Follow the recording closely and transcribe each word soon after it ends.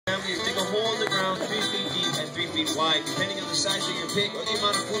hole in the ground 3 feet deep and 3 feet wide, depending on the size of your pig or the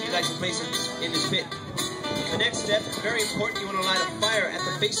amount of food you'd like to place in this pit. The next step, very important, you want to light a fire at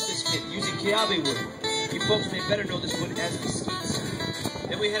the base of this pit using kiabe wood. You folks may better know this wood as mesquites.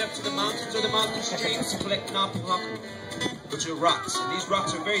 Then we head up to the mountains or the mountain streams to collect napuhaku, which are rocks. And these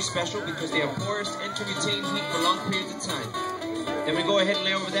rocks are very special because they are porous and can retain heat for long periods of time. Then we go ahead and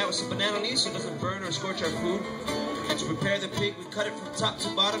lay over that with some banana leaves so it doesn't burn or scorch our food. And to prepare the pig, we cut it from top to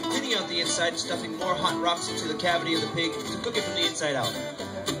bottom, thinning out the inside, stuffing more hot rocks into the cavity of the pig to cook it from the inside out.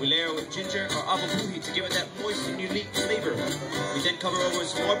 We layer it with ginger or abapuhi to give it that moist and unique flavor. We then cover over with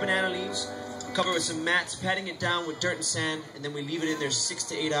some more banana leaves, cover with some mats, patting it down with dirt and sand, and then we leave it in there 6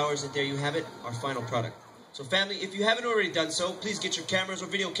 to 8 hours, and there you have it, our final product. So family, if you haven't already done so, please get your cameras or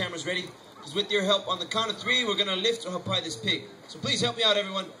video cameras ready, because with your help, on the count of 3, we're going to lift or happai this pig. So please help me out,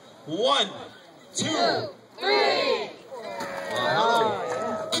 everyone. 1, 2, 3.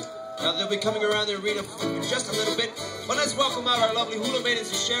 Now they'll be coming around the arena in just a little bit, but let's welcome out our lovely hula maidens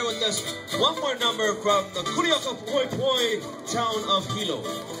to share with us one more number from the Kurioka Poi Poi town of Hilo.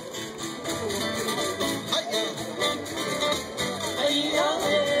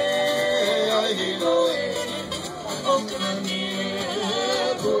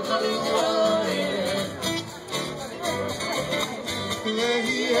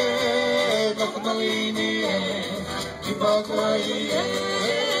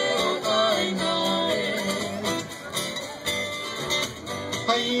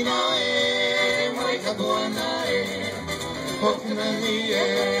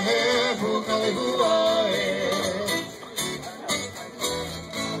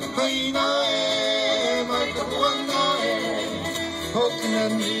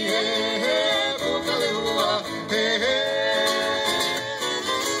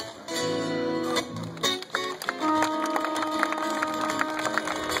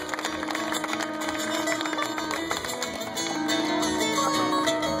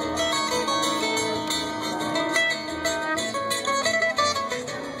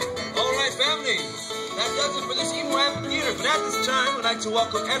 That does it for this evening amphitheater. But at this time, we'd like to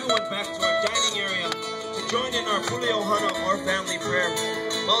welcome everyone back to our dining area to join in our Pule Ohana or family prayer.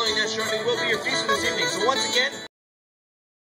 Following that shortly will be your feast for this evening. So once again,